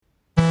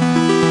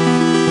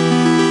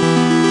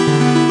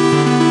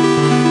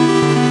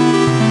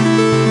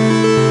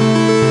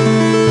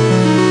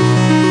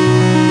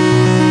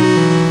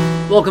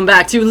Welcome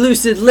back to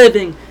Lucid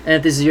Living, and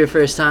if this is your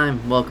first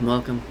time,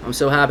 welcome. I'm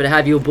so happy to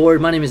have you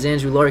aboard. My name is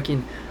Andrew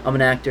Larkin. I'm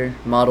an actor,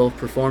 model,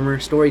 performer,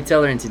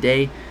 storyteller, and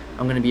today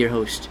I'm going to be your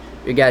host,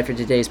 your guide for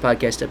today's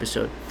podcast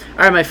episode.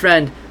 Alright, my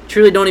friend,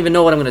 truly don't even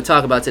know what I'm going to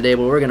talk about today,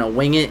 but we're going to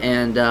wing it,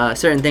 and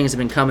certain things have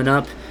been coming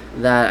up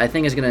that I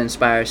think is going to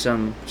inspire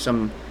some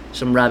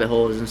rabbit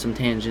holes and some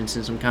tangents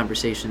and some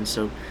conversations,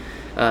 so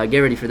get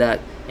ready for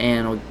that.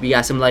 And we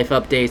got some life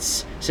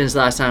updates since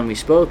last time we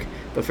spoke.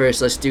 But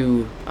first, let's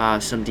do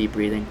some deep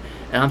breathing.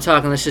 And I'm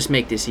talking, let's just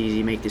make this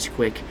easy, make this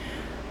quick.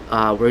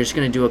 We're just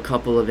going to do a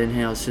couple of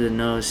inhales through the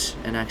nose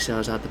and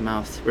exhales out the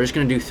mouth. We're just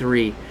going to do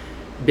 3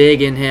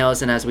 big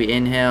inhales. And as we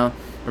inhale,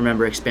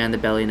 remember, expand the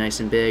belly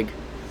nice and big.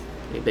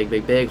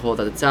 Big.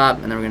 Hold at the top.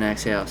 And then we're going to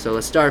exhale. So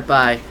let's start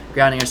by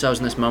grounding ourselves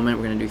in this moment.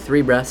 We're going to do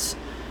 3 breaths.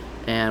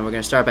 And we're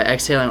going to start by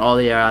exhaling all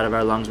the air out of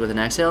our lungs with an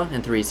exhale.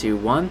 In 3, 2,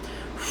 1.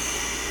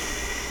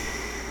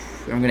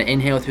 I'm going to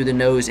inhale through the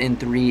nose in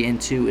 3, in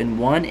 2, in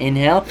 1.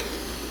 Inhale.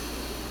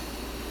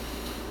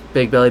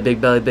 Big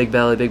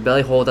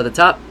belly. Hold at the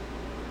top.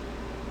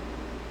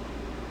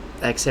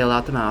 Exhale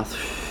out the mouth.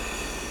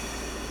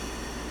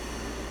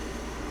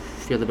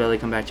 Feel the belly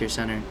come back to your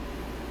center.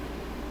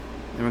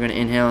 And we're going to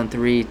inhale in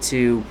 3,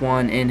 2,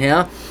 1.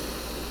 Inhale.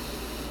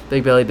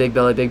 Big belly.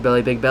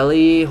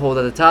 Hold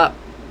at the top.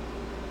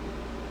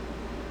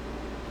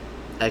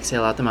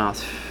 Exhale out the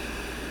mouth.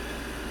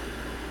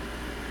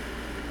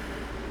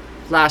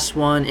 Last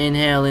one,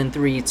 inhale in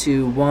 3,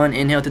 2, 1.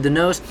 Inhale through the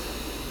nose.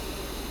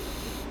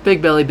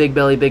 Big belly.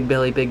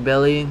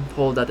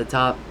 Hold at the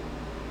top.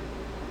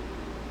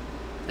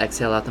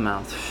 Exhale out the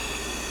mouth.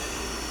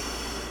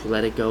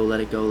 Let it go.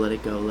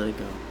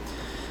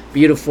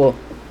 Beautiful.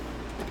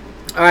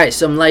 Alright,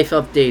 some life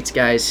updates,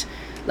 guys.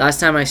 Last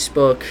time I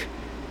spoke,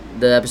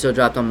 the episode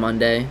dropped on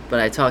Monday, but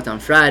I talked on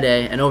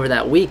Friday, and over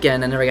that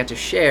weekend I never got to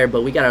share,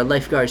 but we got our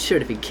lifeguard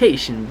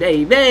certification,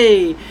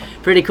 baby!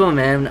 Pretty cool,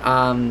 man.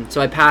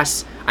 So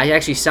I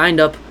actually signed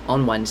up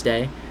on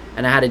Wednesday,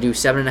 and I had to do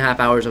 7.5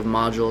 hours of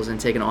modules and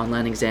take an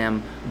online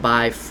exam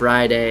by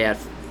Friday at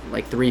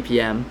like 3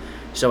 p.m.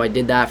 So I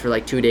did that for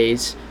like 2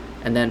 days,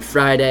 and then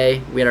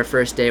Friday we had our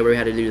first day where we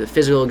had to do the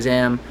physical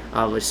exam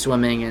with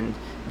swimming and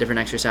different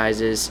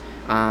exercises.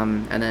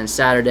 And then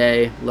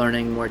Saturday,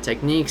 learning more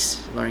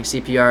techniques, learning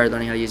CPR,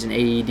 learning how to use an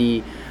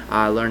AED,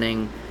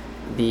 learning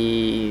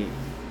the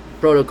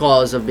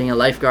protocols of being a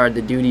lifeguard,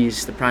 the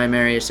duties, the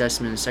primary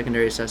assessments,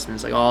 secondary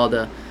assessments, like all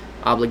the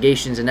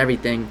obligations and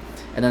everything.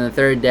 And then the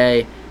third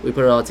day, we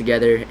put it all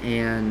together,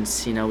 and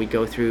we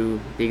go through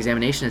the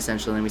examination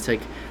essentially, and we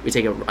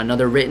take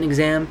another written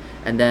exam,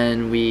 and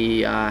then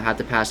we have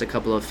to pass a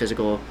couple of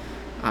physical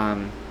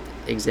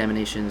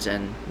examinations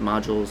and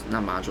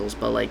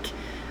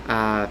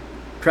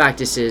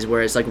practices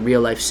where it's like real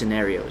life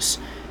scenarios.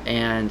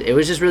 And it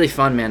was just really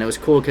fun, man. It was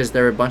cool because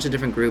there were a bunch of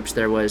different groups.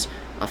 There was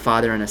a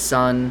father and a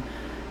son.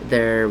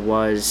 There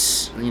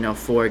was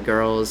 4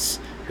 girls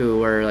who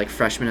were like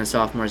freshmen and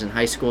sophomores in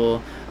high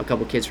school, a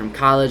couple kids from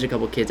college, a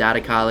couple kids out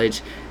of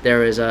college. There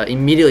was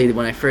immediately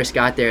when I first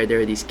got there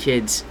were these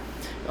kids,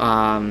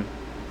 let's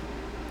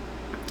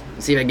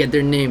see if I get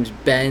their names,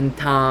 Ben,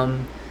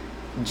 Tom,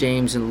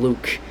 James, and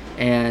Luke,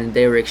 and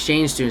they were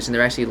exchange students, and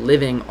they're actually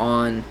living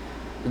on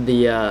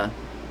the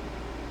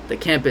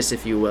campus,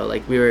 if you will.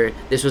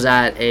 This was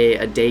at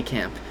a day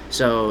camp,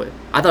 so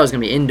I thought it was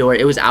gonna be indoor.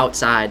 It was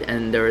outside,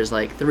 and there was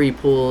like 3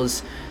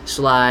 pools,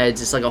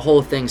 slides. It's like a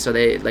whole thing. So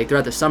they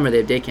throughout the summer they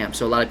have day camp,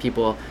 so a lot of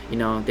people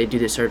they do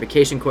this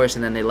certification course,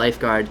 and then they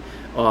lifeguard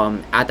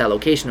at that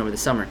location over the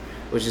summer,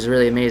 which is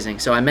really amazing.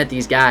 So I met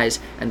these guys,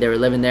 and they were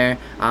living there.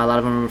 A lot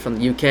of them were from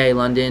the UK,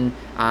 London,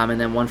 and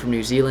then one from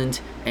New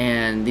Zealand.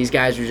 And these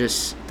guys were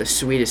just the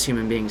sweetest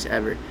human beings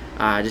ever.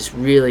 Just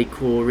really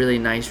cool, really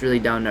nice, really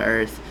down to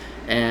earth.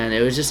 And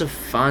it was just a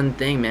fun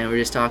thing, man. We were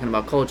just talking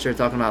about culture,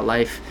 talking about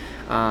life,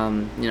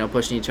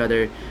 pushing each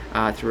other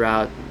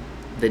throughout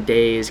the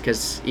days,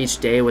 because each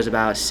day was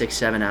about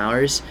 6-7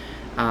 hours.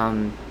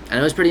 And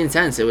it was pretty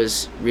intense. It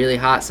was really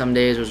hot some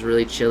days, it was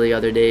really chilly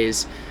other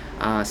days.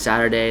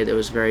 Saturday, it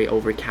was very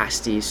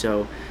overcasty,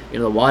 so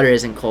the water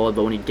isn't cold,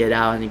 but when you get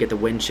out and you get the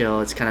wind chill,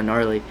 it's kind of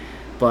gnarly.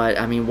 But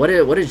I mean, what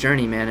a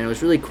journey, man. And it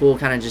was really cool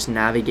kind of just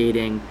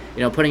navigating,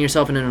 putting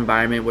yourself in an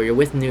environment where you're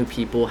with new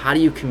people. How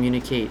do you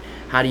communicate?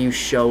 How do you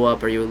show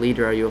up? Are you a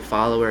leader? Are you a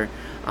follower?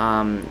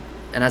 And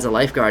as a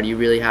lifeguard, you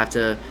really have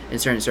to, in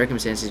certain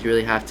circumstances, you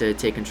really have to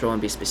take control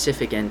and be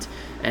specific and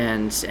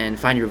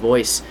find your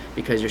voice,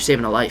 because you're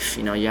saving a life.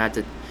 You have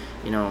to,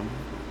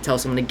 tell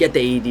someone to get the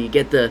AED,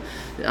 get the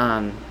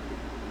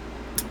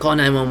call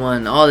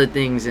 911, all the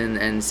things,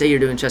 and say you're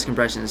doing chest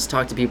compressions,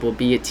 talk to people,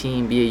 be a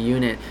team, be a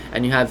unit,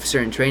 and you have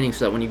certain training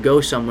so that when you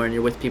go somewhere and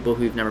you're with people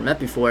who you've never met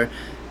before,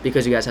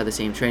 because you guys have the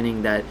same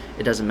training, that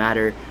it doesn't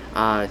matter,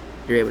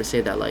 you're able to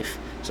save that life.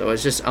 So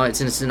it's just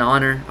it's an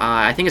honor.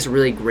 I think it's a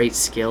really great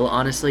skill,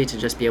 honestly, to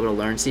just be able to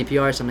learn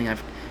CPR, something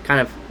I've kind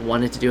of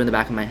wanted to do in the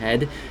back of my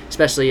head,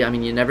 especially,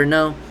 you never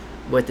know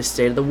with the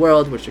state of the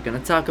world, which we're going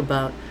to talk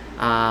about,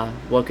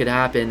 what could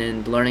happen,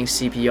 and learning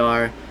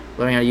CPR,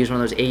 learning how to use one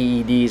of those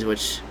AEDs,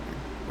 which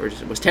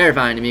was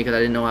terrifying to me because I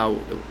didn't know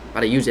how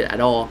to use it at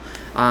all.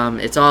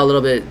 It's all a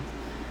little bit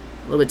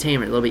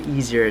tamer, a little bit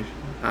easier,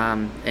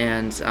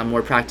 and I'm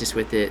more practiced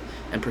with it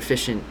and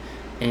proficient.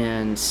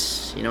 And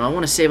I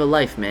want to save a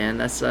life, man.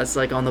 That's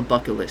like on the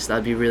bucket list.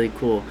 That'd be really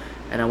cool.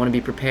 And I want to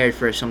be prepared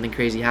for if something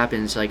crazy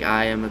happens. Like,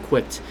 I am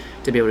equipped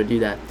to be able to do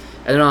that.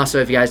 And then also,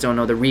 if you guys don't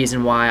know, the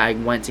reason why I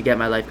went to get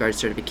my lifeguard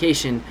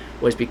certification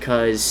was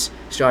because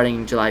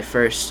starting July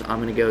 1st,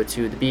 I'm going to go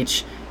to the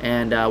beach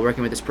and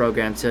working with this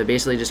program to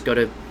basically just go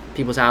to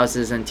people's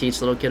houses and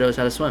teach little kiddos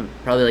how to swim,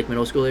 probably like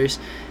middle schoolers.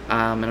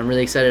 And I'm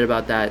really excited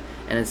about that.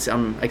 And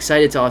I'm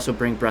excited to also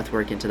bring breath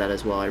work into that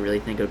as well. I really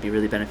think it would be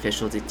really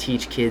beneficial to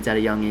teach kids at a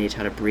young age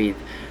how to breathe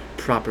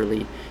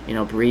properly.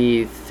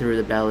 Breathe through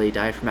the belly,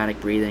 diaphragmatic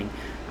breathing,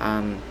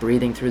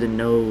 breathing through the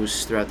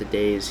nose throughout the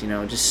days.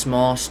 Just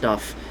small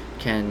stuff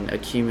can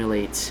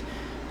accumulate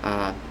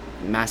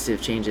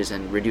massive changes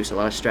and reduce a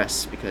lot of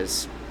stress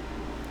because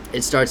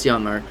it starts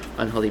young, our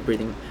unhealthy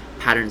breathing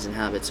patterns and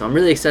habits. So I'm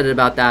really excited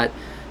about that.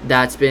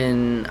 That's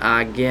been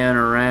getting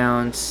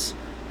around.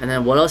 And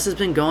then what else has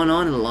been going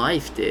on in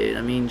life, dude?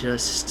 I mean,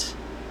 just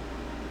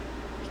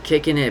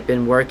kicking it.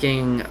 Been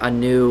working a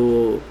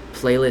new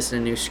playlist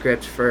and a new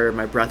script for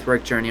my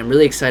breathwork journey. I'm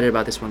really excited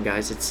about this one,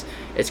 guys.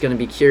 It's going to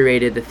be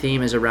curated. The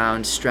theme is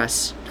around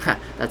stress.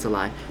 That's a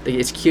lie.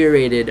 It's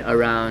curated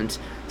around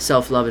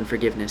self-love and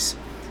forgiveness.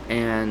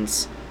 And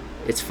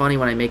it's funny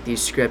when I make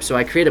these scripts. So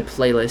I create a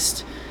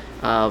playlist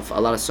of a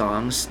lot of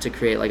songs to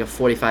create like a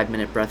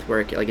 45-minute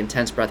breathwork, like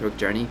intense breathwork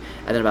journey,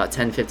 and then about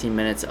 10-15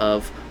 minutes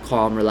of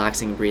calm,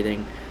 relaxing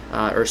breathing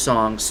or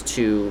songs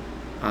to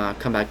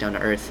come back down to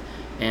earth.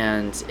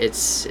 And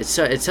it's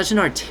such an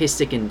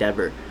artistic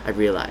endeavor. I've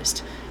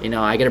realized,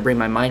 I got to bring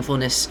my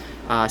mindfulness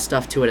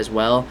stuff to it as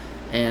well,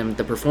 and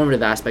the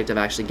performative aspect of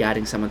actually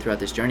guiding someone throughout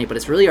this journey. But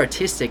it's really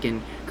artistic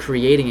in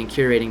creating and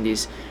curating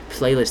these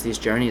playlists, these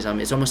journeys.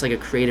 It's almost like a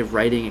creative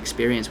writing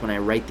experience when I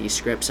write these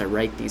scripts. I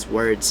write these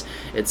words.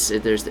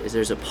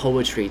 There's a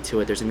poetry to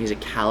it. There's a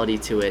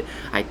musicality to it.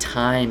 I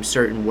time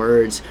certain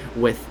words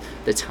with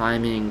the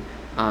timing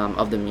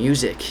of the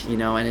music,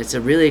 and it's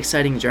a really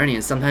exciting journey.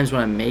 And sometimes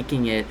when I'm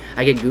making it,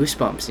 I get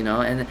goosebumps,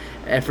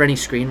 and for any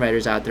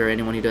screenwriters out there,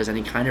 anyone who does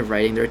any kind of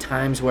writing, there are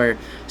times where,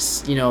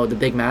 the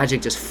big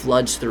magic just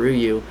floods through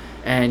you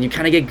and you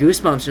kind of get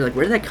goosebumps. You're like,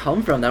 where did that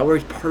come from? That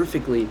worked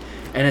perfectly.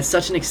 And it's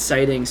such an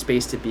exciting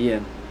space to be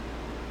in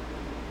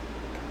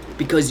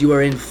because you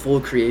are in full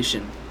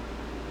creation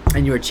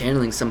and you are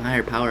channeling some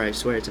higher power. I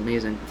swear, it's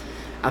amazing.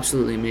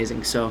 Absolutely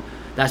amazing. So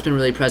that's been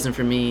really present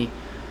for me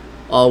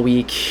all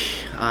week.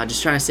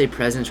 Just trying to stay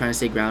present, trying to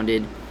stay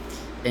grounded,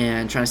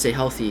 and trying to stay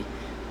healthy.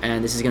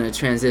 And this is going to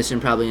transition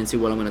probably into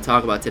what I'm going to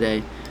talk about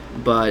today.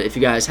 But if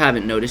you guys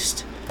haven't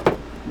noticed,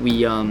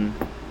 we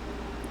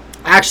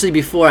actually,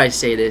 before I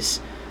say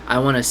this, I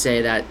want to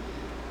say that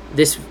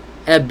this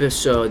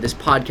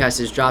podcast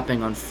is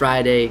dropping on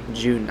Friday,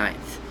 June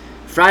 9th.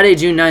 Friday,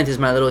 June 9th is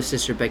my little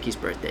sister Becky's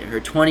birthday, her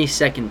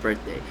 22nd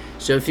birthday.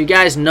 So if you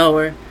guys know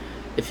her,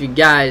 if you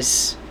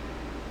guys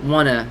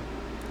want to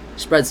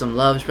spread some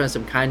love, spread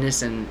some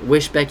kindness, and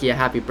wish Becky a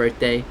happy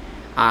birthday,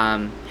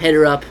 hit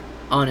her up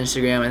on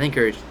Instagram. I think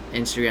her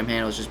Instagram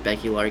handle is just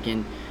Becky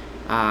Larkin.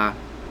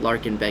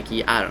 Larkin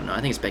Becky. I don't know.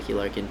 I think it's Becky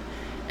Larkin.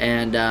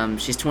 And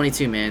she's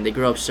 22, man. They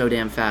grow up so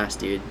damn fast,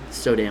 dude.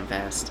 So damn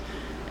fast.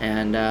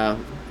 And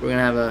we're going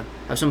to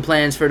have some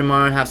plans for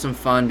tomorrow, have some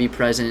fun, be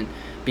present,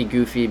 be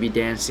goofy, be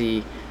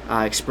dancy,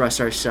 express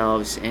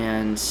ourselves,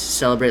 and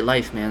celebrate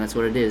life, man. That's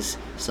what it is.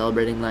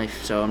 Celebrating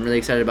life. So I'm really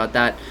excited about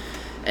that.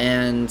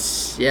 And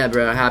yeah,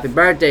 bro, happy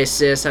birthday,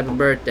 sis. Happy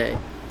birthday.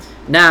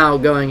 Now,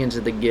 going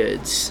into the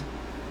goods.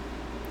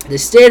 The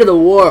state of the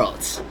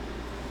world.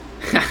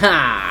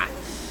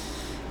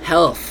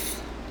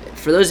 Health.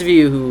 For those of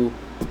you who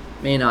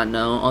may not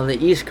know, on the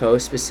East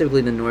Coast,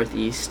 specifically the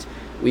Northeast,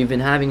 we've been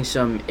having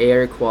some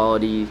air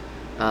quality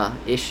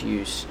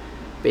issues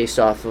based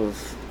off of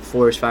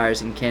forest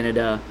fires in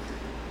Canada.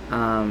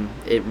 I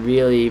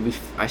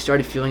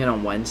started feeling it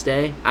on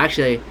Wednesday.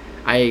 Actually,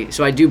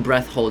 I do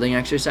breath holding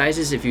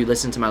exercises. If you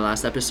listen to my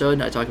last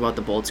episode, I talked about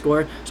the Bolt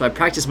score. So I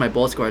practice my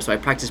Bolt score. So I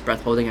practice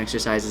breath holding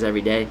exercises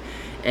every day.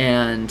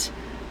 And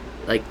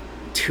like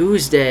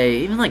Tuesday,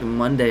 even like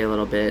Monday a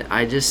little bit,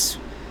 I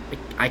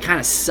kind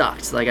of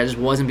sucked. Like I just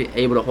wasn't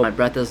able to hold my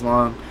breath as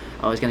long.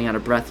 I was getting out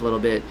of breath a little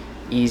bit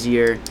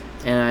easier.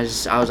 And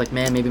I was like,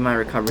 man, maybe my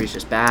recovery is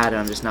just bad and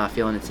I'm just not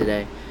feeling it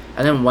today.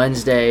 And then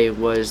Wednesday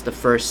was the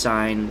first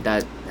sign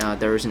that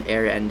there was an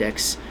air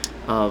index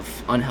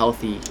of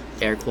unhealthy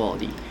air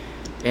quality,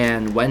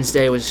 and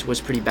Wednesday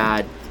was pretty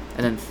bad.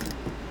 And then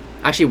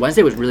actually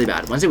Wednesday was really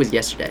bad. Wednesday was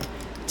yesterday.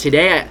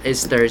 Today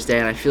is Thursday,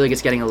 and I feel like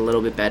it's getting a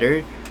little bit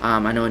better.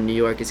 I know in New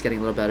York it's getting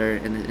a little better,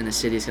 in the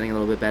city it's getting a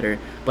little bit better,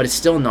 but it's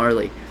still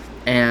gnarly.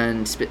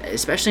 And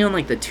especially on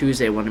like the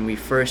Tuesday when we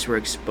first were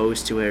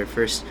exposed to it, or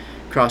first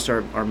crossed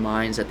our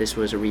minds that this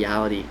was a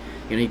reality.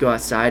 You go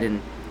outside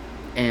and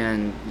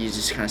you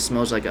just kind of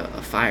smells like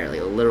a fire,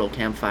 like a literal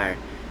campfire,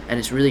 and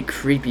it's really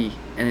creepy,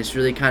 and it's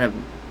really kind of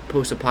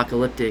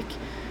post-apocalyptic,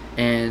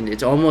 and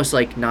it's almost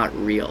like not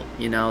real,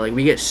 you know? Like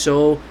we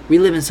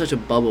live in such a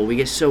bubble. We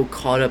get so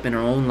caught up in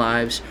our own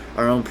lives,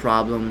 our own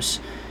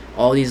problems,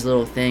 all these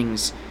little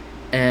things,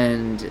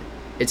 and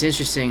it's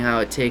interesting how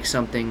it takes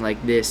something like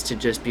this to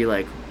just be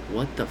like,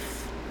 what the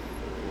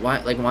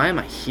why am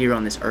I here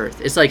on this earth?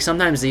 It's like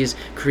sometimes these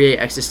create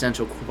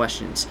existential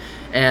questions,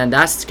 and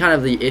that's kind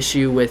of the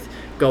issue with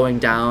going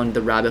down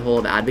the rabbit hole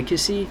of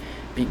advocacy,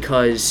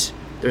 because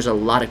there's a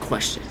lot of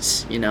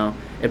questions, you know?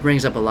 It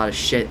brings up a lot of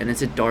shit, and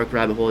it's a dark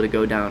rabbit hole to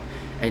go down,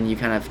 and you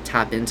kind of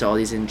tap into all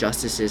these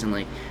injustices, and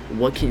like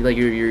what can, like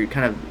you're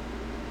kind of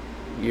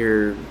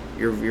you're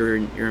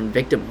in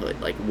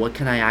victimhood. Like, what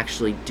can I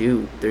actually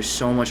do? There's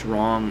so much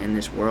wrong in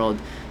this world,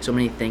 so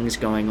many things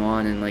going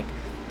on, and like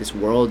this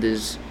world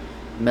is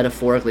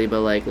metaphorically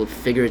but like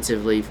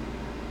figuratively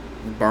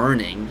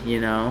burning, you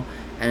know?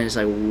 And it's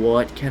like,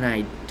 what can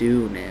I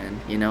do,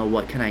 man? You know,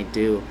 what can I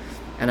do?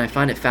 And I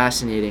find it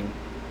fascinating.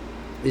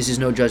 This is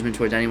no judgment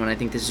towards anyone. I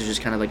think this is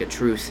just kind of like a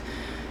truth.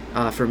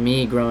 For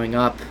me, growing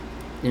up,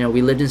 you know,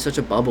 we lived in such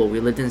a bubble. We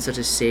lived in such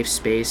a safe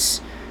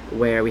space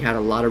where we had a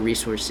lot of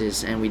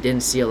resources and we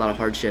didn't see a lot of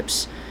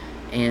hardships.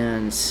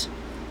 And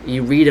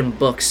you read in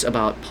books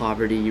about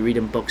poverty. You read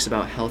in books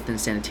about health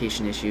and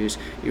sanitation issues.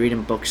 You read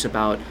in books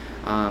about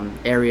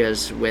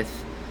areas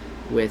with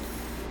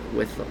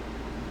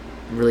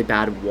really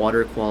bad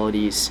water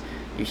qualities.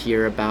 You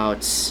hear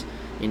about,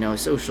 you know,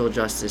 social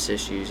justice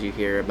issues. You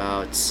hear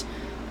about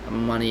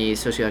money,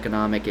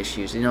 socioeconomic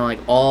issues, you know, like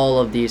all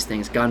of these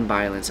things, gun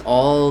violence,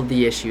 all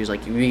the issues,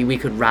 like we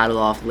could rattle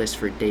off lists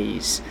for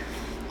days.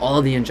 All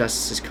of the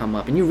injustices come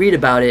up and you read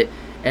about it,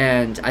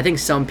 and I think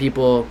some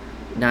people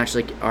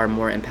naturally are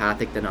more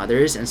empathic than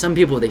others, and some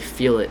people, they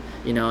feel it,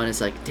 you know, and it's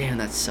like, damn,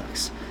 that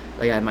sucks.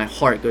 Like, my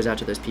heart goes out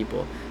to those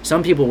people.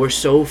 Some people, we're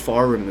so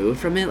far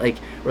removed from it, like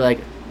we're like,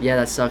 yeah,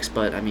 that sucks,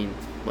 but I mean,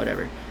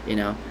 whatever, you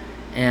know.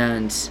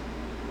 And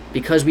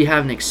because we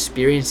haven't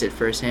experienced it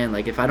firsthand,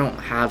 like if I don't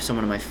have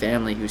someone in my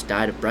family who's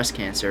died of breast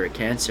cancer or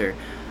cancer,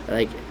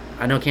 like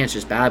I know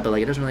cancer's bad, but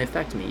like it doesn't really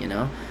affect me, you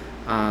know.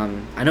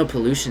 I know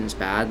pollution's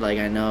bad, like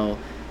I know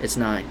it's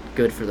not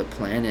good for the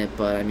planet,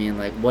 but I mean,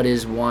 like, what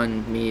is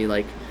me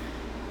like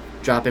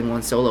dropping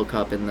one Solo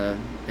cup in the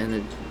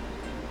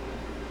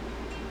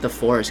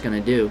forest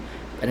gonna do?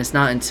 And it's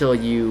not until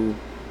you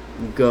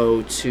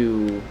go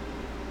to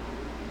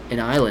an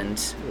island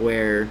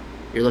where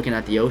you're looking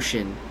at the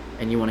ocean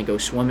and you want to go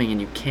swimming and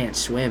you can't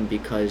swim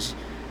because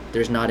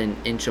there's not an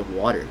inch of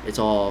water. It's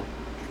all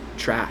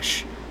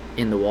trash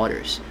in the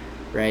waters,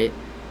 right?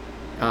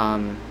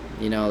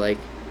 You know, like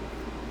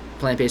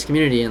plant-based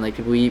community and like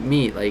people eat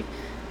meat, like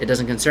it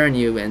doesn't concern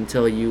you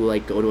until you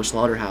like go to a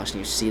slaughterhouse and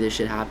you see this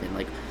shit happen.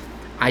 Like,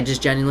 I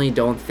just genuinely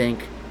don't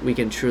think we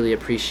can truly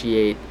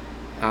appreciate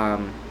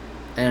and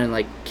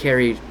like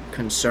carry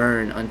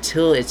concern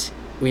until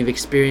we've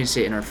experienced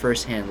it in our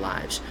firsthand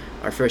lives,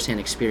 our firsthand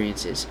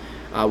experiences.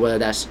 Whether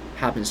that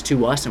happens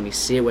to us and we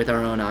see it with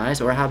our own eyes,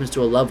 or it happens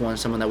to a loved one,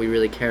 someone that we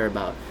really care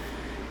about.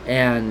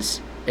 And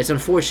it's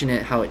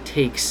unfortunate how it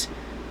takes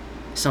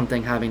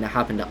something having to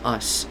happen to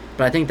us,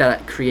 but I think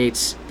that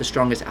creates the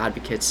strongest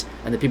advocates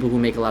and the people who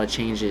make a lot of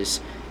changes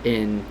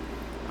in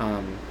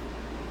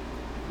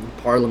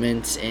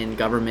parliament, in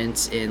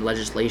government, in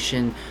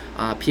legislation.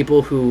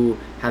 People who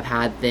have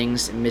had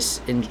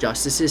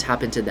injustices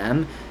happen to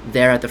them,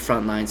 they're at the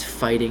front lines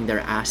fighting their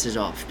asses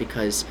off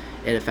because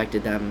it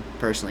affected them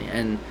personally.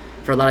 And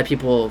for a lot of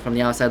people from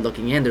the outside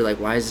looking in, they're like,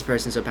 why is this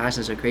person so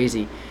passionate, so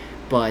crazy?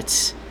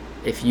 But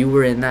if you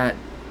were in that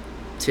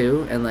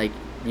too, and like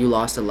you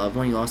lost a loved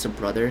one, you lost a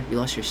brother, you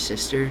lost your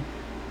sister, you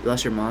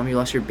lost your mom, you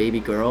lost your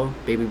baby girl,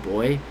 baby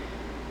boy,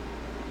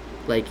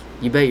 like,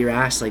 you bet your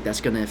ass like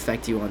that's going to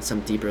affect you on some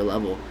deeper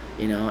level,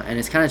 you know. And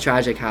it's kind of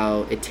tragic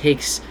how it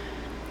takes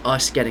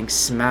us getting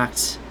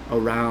smacked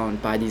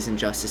around by these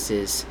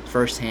injustices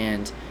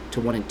firsthand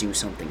to want to do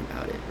something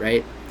about it,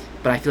 right?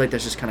 But I feel like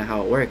that's just kind of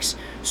how it works.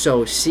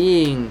 So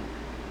seeing,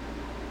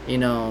 you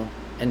know,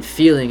 and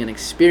feeling and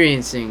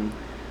experiencing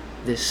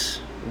this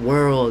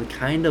world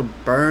kind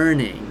of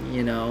burning,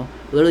 you know,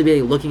 literally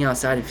being looking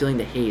outside and feeling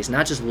the haze,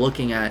 not just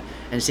looking at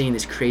and seeing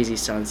this crazy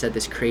sunset,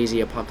 this crazy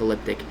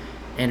apocalyptic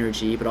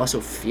energy, but also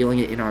feeling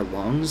it in our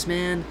lungs,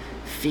 man,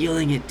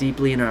 feeling it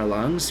deeply in our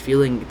lungs,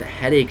 feeling the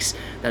headaches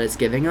that it's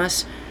giving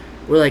us.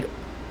 We're like,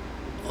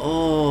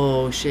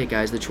 oh shit,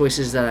 guys, the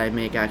choices that I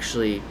make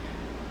actually,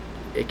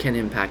 it can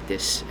impact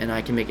this, and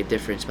I can make a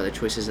difference by the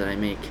choices that I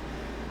make.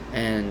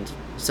 And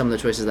some of the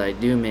choices that I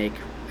do make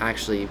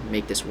actually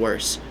make this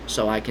worse,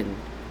 so I can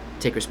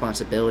take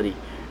responsibility,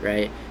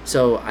 right?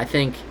 So I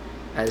think,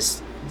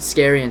 as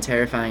scary and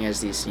terrifying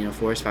as these, you know,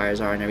 forest fires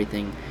are and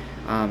everything,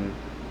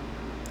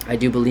 I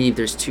do believe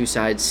there's two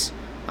sides,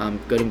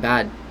 good and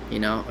bad, you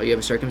know. You have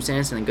a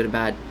circumstance, and then good and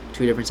bad,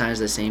 two different sides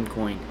of the same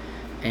coin.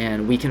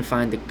 And we can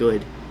find the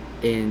good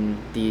in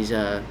these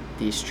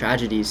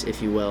tragedies,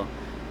 if you will.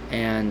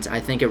 And I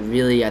think it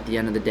really, at the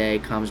end of the day,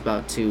 comes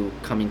about to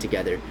coming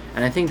together.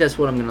 And I think that's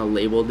what I'm going to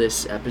label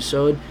this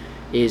episode,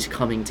 is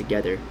coming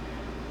together.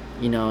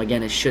 You know,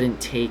 again, it shouldn't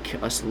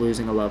take us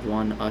losing a loved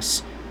one,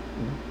 us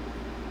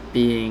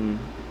being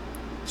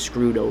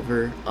screwed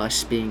over,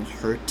 us being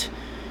hurt,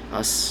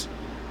 us,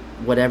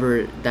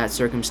 whatever that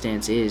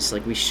circumstance is.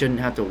 Like, we shouldn't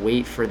have to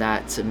wait for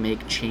that to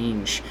make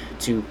change,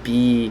 to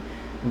be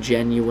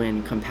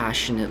genuine,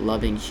 compassionate,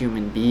 loving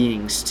human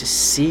beings, to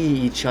see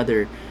each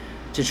other,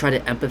 to try to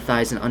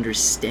empathize and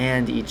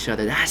understand each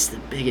other. That's the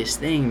biggest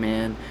thing,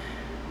 man.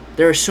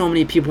 There are so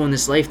many people in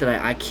this life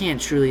that I can't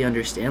truly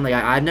understand. Like,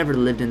 I've never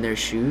lived in their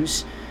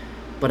shoes,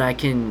 but I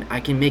can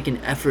make an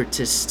effort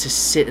to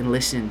sit and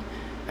listen.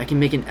 I can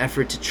make an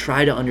effort to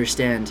try to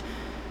understand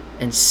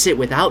and sit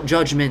without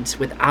judgment,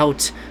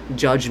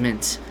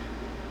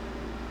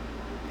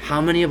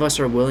 How many of us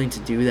are willing to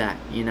do that,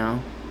 you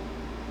know?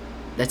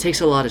 That takes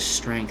a lot of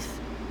strength.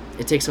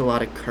 It takes a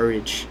lot of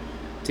courage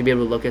to be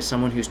able to look at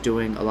someone who's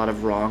doing a lot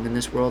of wrong in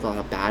this world, a lot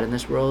of bad in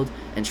this world,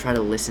 and try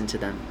to listen to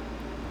them,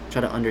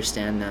 try to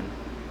understand them.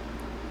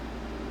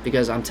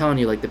 Because I'm telling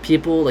you, like, the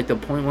people, like the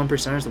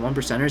 0.1%ers, the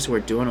 1%ers who are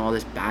doing all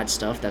this bad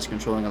stuff that's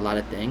controlling a lot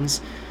of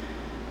things,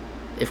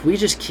 if we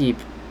just keep,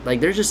 like,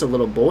 there's just a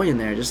little boy in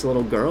there, just a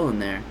little girl in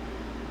there.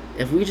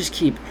 If we just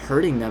keep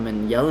hurting them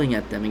and yelling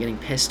at them and getting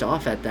pissed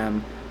off at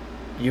them,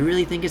 you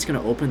really think it's going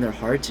to open their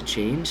heart to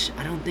change?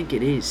 I don't think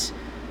it is.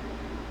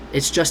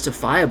 It's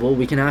justifiable.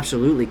 We can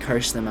absolutely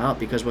curse them out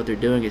because what they're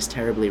doing is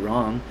terribly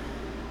wrong.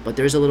 But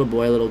there's a little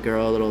boy, a little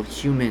girl, a little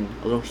human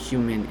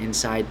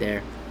inside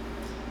there.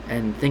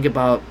 And think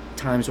about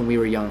times when we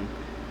were young.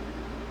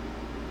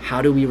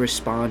 How do we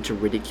respond to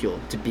ridicule,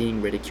 to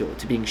being ridiculed,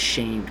 to being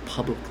shamed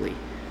publicly?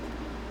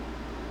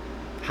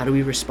 How do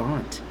we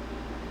respond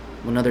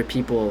when other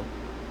people,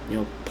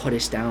 put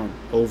us down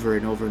over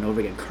and over and over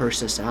again,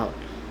 curse us out?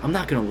 I'm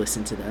not going to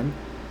listen to them.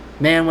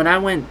 Man, when I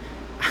went,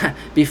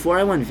 before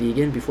I went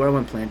vegan, before I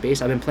went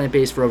plant-based, I've been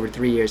plant-based for over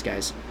 3 years,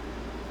 guys.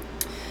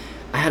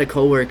 I had a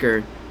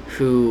coworker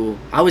who,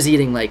 I was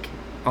eating I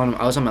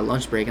was on my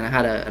lunch break, and I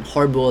had a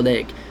hard-boiled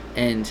egg.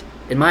 And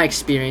in my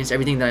experience,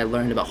 everything that I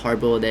learned about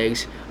hard-boiled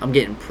eggs, I'm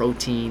getting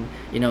protein.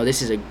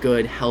 This is a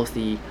good,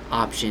 healthy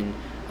option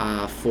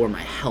for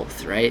my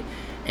health, right?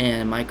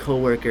 And my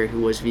coworker,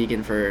 who was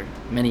vegan for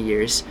many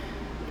years,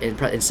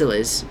 and still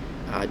is,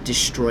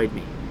 destroyed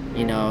me.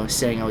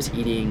 Saying I was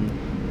eating,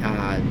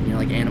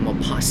 like animal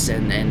pus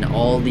and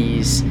all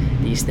these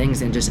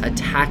things, and just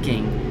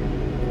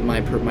attacking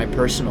my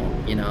personal,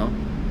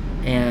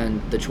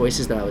 and the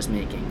choices that I was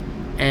making.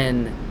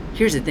 And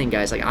here's the thing,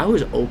 guys. Like, I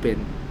was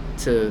open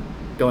to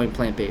going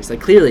plant-based,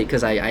 like, clearly,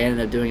 because I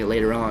ended up doing it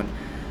later on.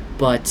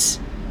 But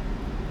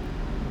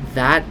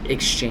that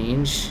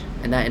exchange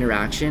and that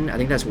interaction, I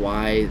think that's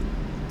why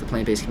the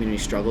plant-based community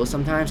struggles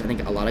sometimes. I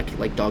think a lot of,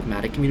 like,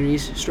 dogmatic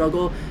communities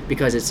struggle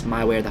because it's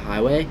my way or the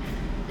highway.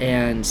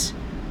 And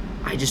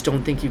I just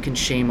don't think you can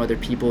shame other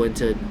people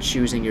into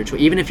choosing your choice.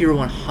 Even if you're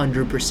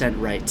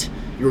 100% right.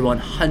 You're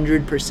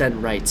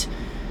 100% right.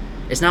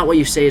 It's not what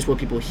you say, it's what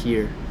people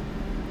hear.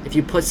 If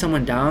you put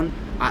someone down,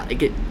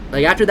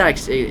 after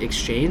that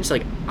exchange,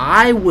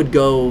 I would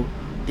go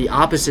the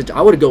opposite.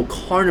 I would go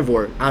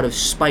carnivore out of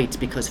spite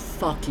because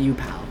fuck you,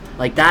 pal.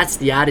 Like, that's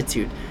the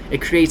attitude.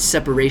 It creates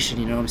separation,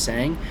 you know what I'm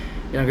saying?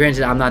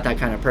 Granted, I'm not that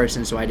kind of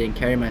person, so I didn't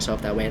carry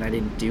myself that way, and I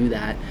didn't do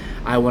that.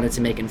 I wanted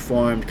to make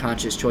informed,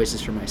 conscious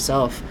choices for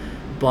myself.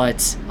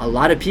 But a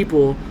lot of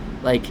people,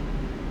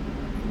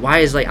 why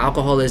is,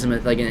 alcoholism,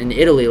 in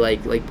Italy,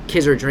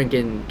 kids are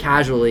drinking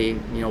casually,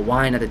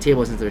 wine at the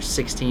table since they're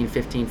 16,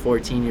 15,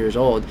 14 years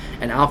old,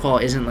 and alcohol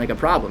isn't, a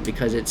problem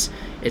because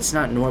it's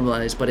not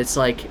normalized, but it's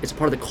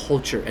part of the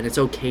culture, and it's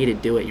okay to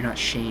do it. You're not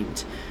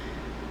shamed.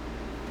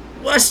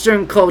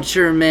 Western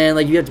culture, man,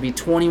 you have to be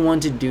 21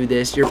 to do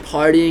this. You're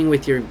partying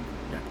with your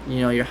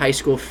high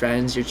school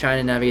friends. You're trying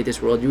to navigate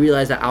this world. You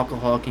realize that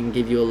alcohol can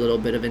give you a little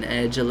bit of an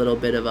edge, a little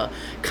bit of a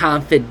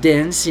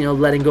confidence,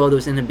 letting go of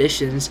those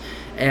inhibitions.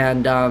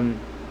 And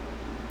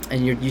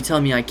you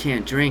tell me I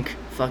can't drink.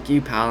 Fuck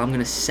you, pal. I'm going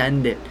to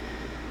send it.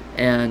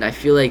 And I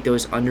feel like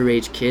those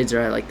underage kids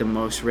are at, the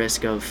most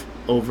risk of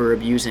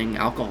over-abusing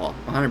alcohol,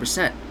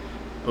 100%.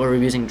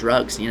 Over-abusing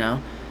drugs,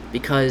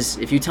 Because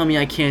if you tell me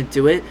I can't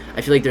do it,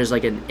 I feel like there's,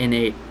 an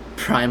innate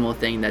primal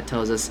thing that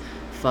tells us,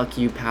 fuck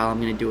you, pal, I'm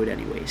going to do it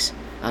anyways,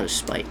 out of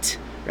spite,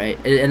 right?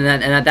 And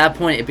at that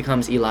point, it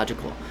becomes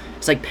illogical.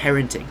 It's like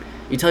parenting.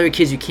 You tell your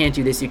kids you can't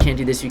do this, you can't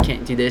do this, you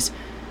can't do this.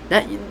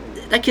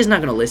 That kid's not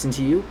going to listen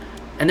to you.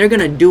 And they're going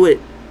to do it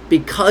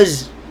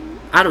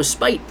out of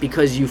spite,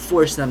 because you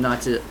force them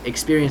not to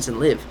experience and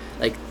live.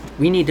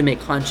 We need to make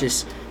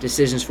conscious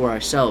decisions for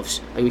ourselves.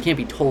 We can't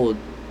be told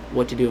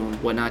what to do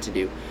and what not to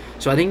do.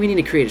 So I think we need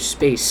to create a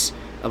space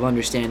of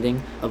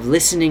understanding, of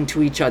listening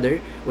to each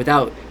other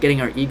without getting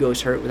our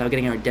egos hurt, without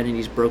getting our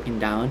identities broken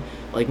down.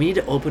 We need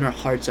to open our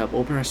hearts up,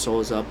 open our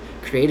souls up,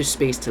 create a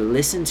space to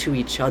listen to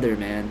each other,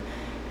 man,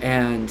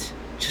 and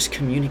just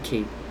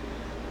communicate.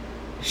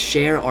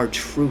 Share our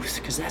truth,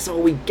 because that's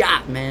all we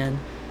got, man.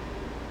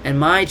 And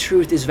my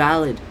truth is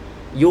valid.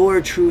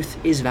 Your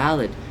truth is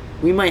valid.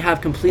 We might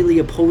have completely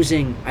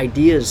opposing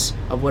ideas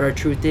of what our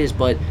truth is,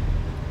 but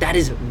that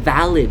is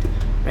valid.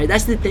 Right,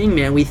 that's the thing,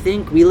 man. We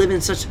live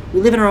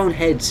in our own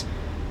heads.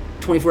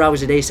 24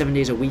 hours a day, 7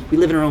 days a week. We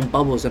live in our own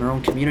bubbles, in our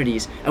own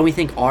communities, and we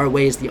think our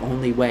way is the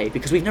only way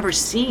because we've never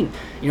seen,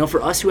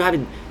 for us who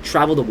haven't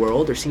traveled the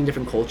world or seen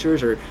different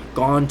cultures or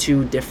gone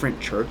to different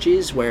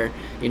churches where,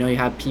 you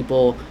have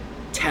people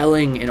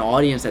telling an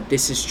audience that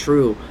this is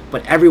true,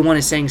 but everyone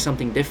is saying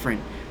something different.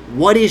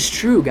 What is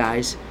true,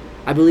 guys?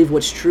 I believe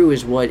what's true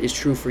is what is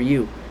true for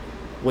you,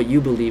 what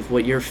you believe,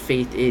 what your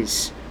faith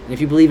is. And if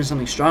you believe in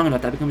something strong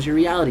enough, that becomes your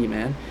reality,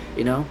 man.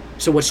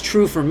 So what's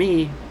true for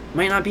me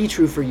might not be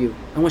true for you,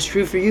 and what's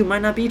true for you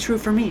might not be true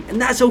for me,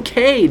 and that's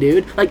okay,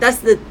 dude. Like, that's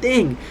the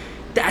thing.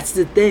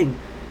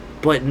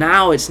 But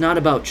now it's not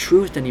about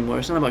truth anymore.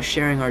 It's not about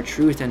sharing our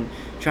truth and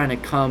trying to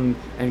come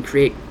and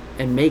create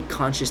and make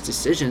conscious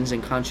decisions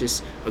and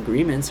conscious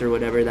agreements or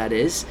whatever that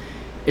is.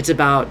 It's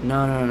about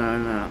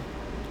no,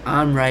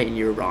 I'm right and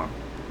you're wrong.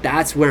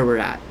 That's where we're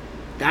at.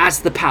 That's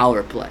the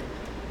power play.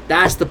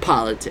 That's the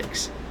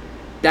politics.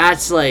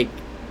 That's like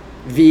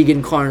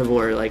vegan,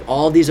 carnivore, like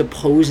all these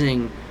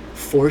opposing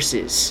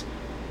forces.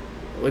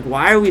 Like,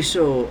 why are we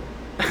so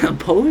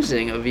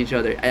opposing of each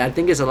other? I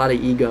think it's a lot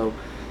of ego,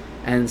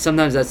 and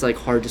sometimes that's like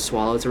hard to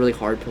swallow. It's a really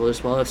hard pill to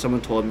swallow. If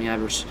someone told me I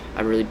have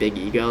a really big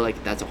ego,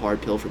 like, that's a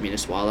hard pill for me to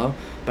swallow.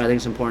 But I think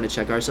it's important to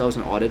check ourselves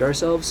and audit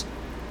ourselves.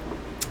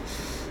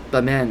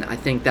 But man, I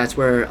think that's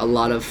where a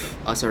lot of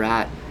us are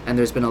at, and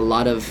there's been a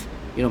lot of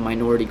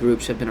minority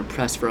groups have been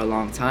oppressed for a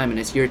long time, and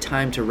it's your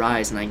time to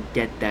rise, and I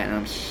get that, and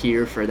I'm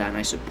here for that, and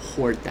I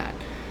support that.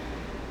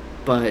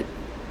 But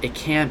it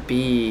can't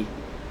be,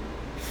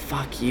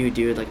 fuck you,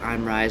 dude, like,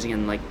 I'm rising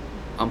and like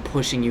I'm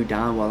pushing you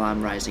down while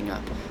I'm rising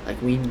up.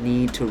 Like, we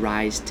need to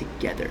rise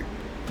together.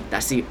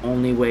 That's the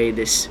only way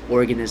this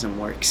organism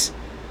works,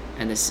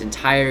 and this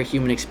entire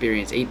human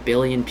experience, 8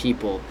 billion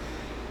people,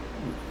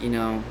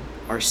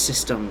 our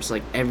systems,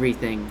 like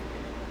everything,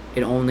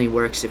 it only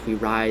works if we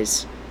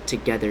rise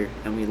together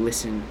and we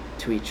listen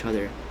to each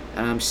other.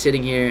 And I'm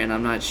sitting here and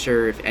I'm not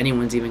sure if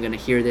anyone's even going to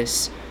hear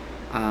this.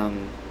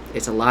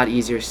 It's a lot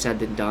easier said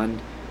than done,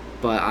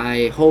 but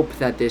I hope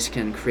that this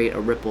can create a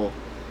ripple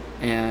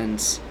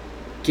and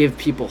give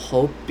people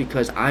hope,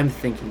 because I'm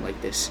thinking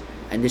like this,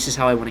 and this is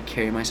how I want to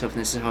carry myself,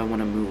 and this is how I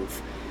want to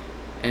move.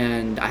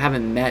 And I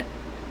haven't met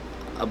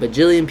a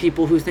bajillion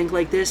people who think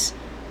like this,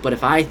 but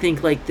if I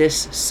think like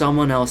this,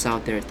 someone else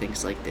out there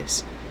thinks like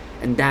this,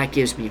 and that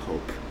gives me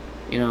hope.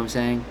 You know what I'm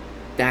saying?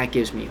 That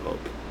gives me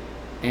hope.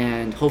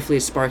 And hopefully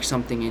it sparks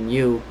something in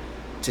you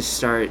to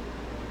start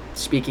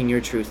speaking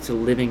your truth, to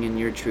living in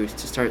your truth,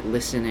 to start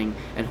listening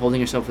and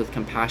holding yourself with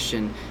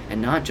compassion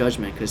and not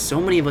judgment, because so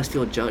many of us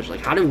feel judged.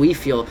 Like, how do we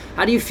feel?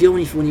 How do you feel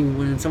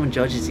when someone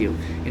judges you?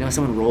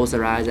 Someone rolls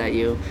their eyes at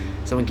you,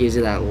 someone gives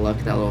you that look,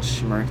 that little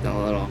smirk, that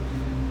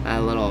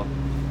little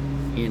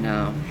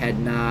head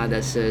nod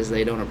that says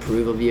they don't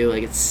approve of you.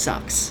 Like, it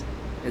sucks.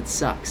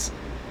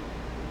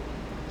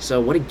 So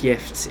what a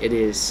gift it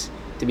is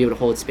to be able to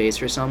hold space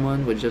for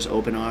someone with just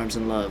open arms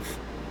and love.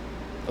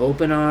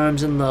 Open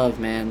arms and love,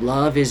 man.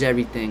 Love is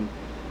everything.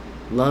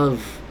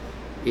 Love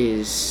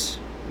is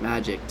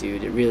magic,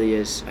 dude. It really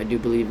is. I do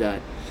believe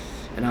that.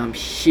 And I'm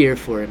here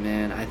for it,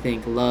 man. I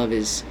think love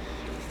it's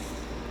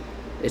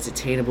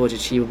attainable, it's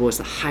achievable, it's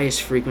the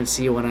highest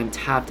frequency when I'm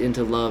tapped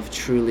into love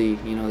truly,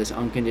 this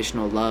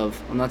unconditional love.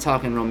 I'm not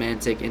talking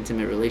romantic,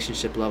 intimate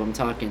relationship love. I'm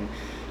talking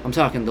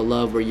the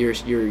love where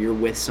you're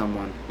with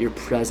someone, you're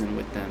present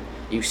with them,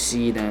 you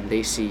see them,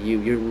 they see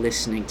you, you're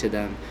listening to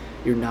them,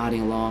 you're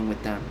nodding along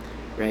with them,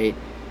 right?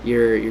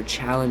 You're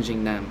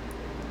challenging them,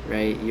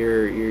 right?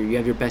 You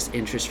have your best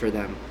interest for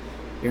them,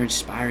 you're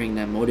inspiring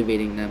them,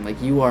 motivating them.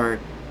 Like, you are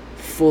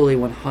fully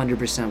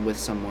 100% with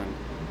someone,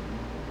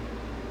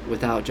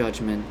 without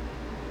judgment,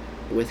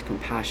 with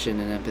compassion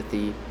and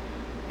empathy,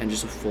 and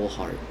just a full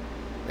heart.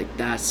 Like,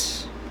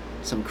 that's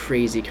some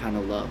crazy kind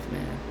of love,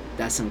 man.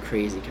 That's some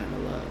crazy kind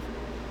of love.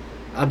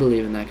 I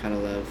believe in that kind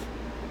of love.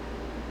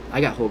 I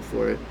got hope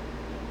for it.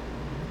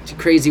 It's a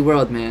crazy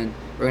world, man.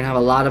 We're going to have a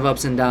lot of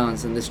ups and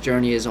downs, and this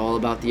journey is all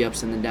about the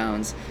ups and the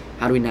downs.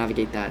 How do we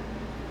navigate that?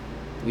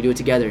 We do it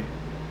together.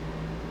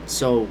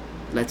 So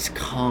let's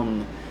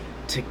come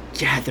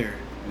together,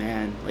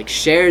 man. Like,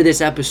 share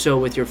this episode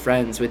with your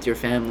friends, with your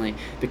family,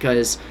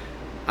 because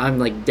I'm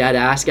like dead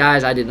ass,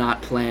 guys. I did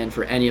not plan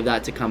for any of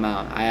that to come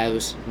out. I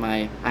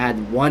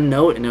had one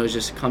note, and it was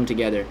just come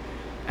together,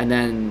 and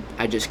then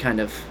I just kind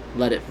of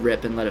let it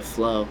rip and let it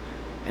flow,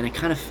 and it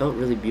kind of felt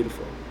really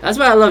beautiful. That's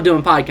why I love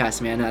doing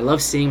podcasts, man. I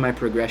love seeing my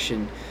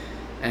progression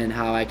and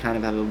how I kind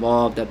of have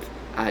evolved up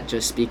at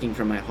just speaking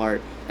from my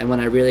heart. And when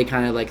I really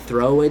kind of like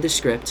throw away the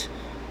script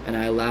and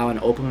I allow and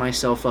open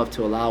myself up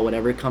to allow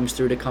whatever comes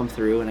through to come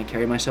through, and I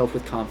carry myself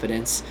with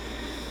confidence,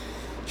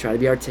 try to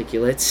be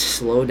articulate,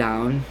 slow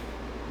down,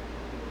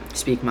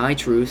 speak my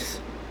truth.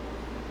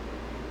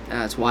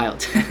 It's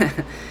wild.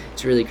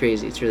 It's really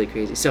crazy.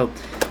 So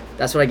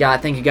that's what I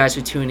got. Thank you guys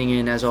for tuning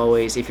in, as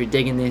always. If you're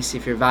digging this,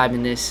 if you're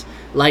vibing this,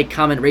 like,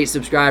 comment, rate,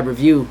 subscribe,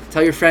 review.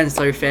 Tell your friends,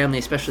 tell your family,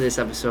 especially this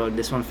episode.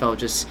 This one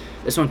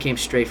came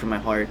straight from my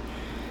heart.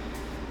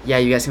 Yeah,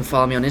 you guys can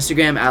follow me on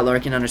Instagram at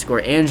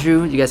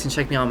Larkin_Andrew. You guys can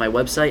check me out on my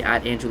website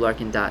at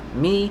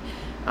andrewlarkin.me.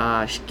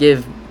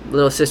 Give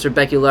Little sister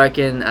Becky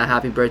Larkin, a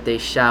happy birthday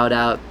shout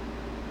out.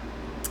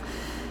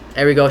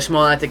 There we go.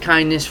 Small act of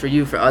kindness for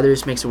you, for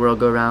others, makes the world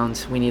go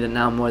round. We need it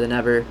now more than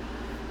ever.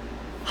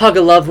 Hug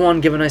a loved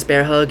one. Give a nice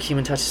bear hug.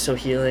 Human touch is so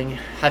healing.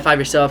 High five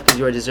yourself because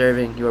you are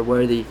deserving. You are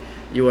worthy.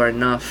 You are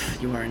enough.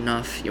 You are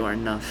enough. You are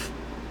enough.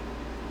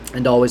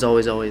 And always,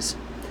 always, always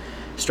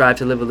strive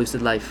to live a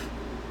lucid life.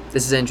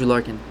 This is Andrew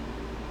Larkin.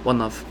 One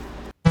love.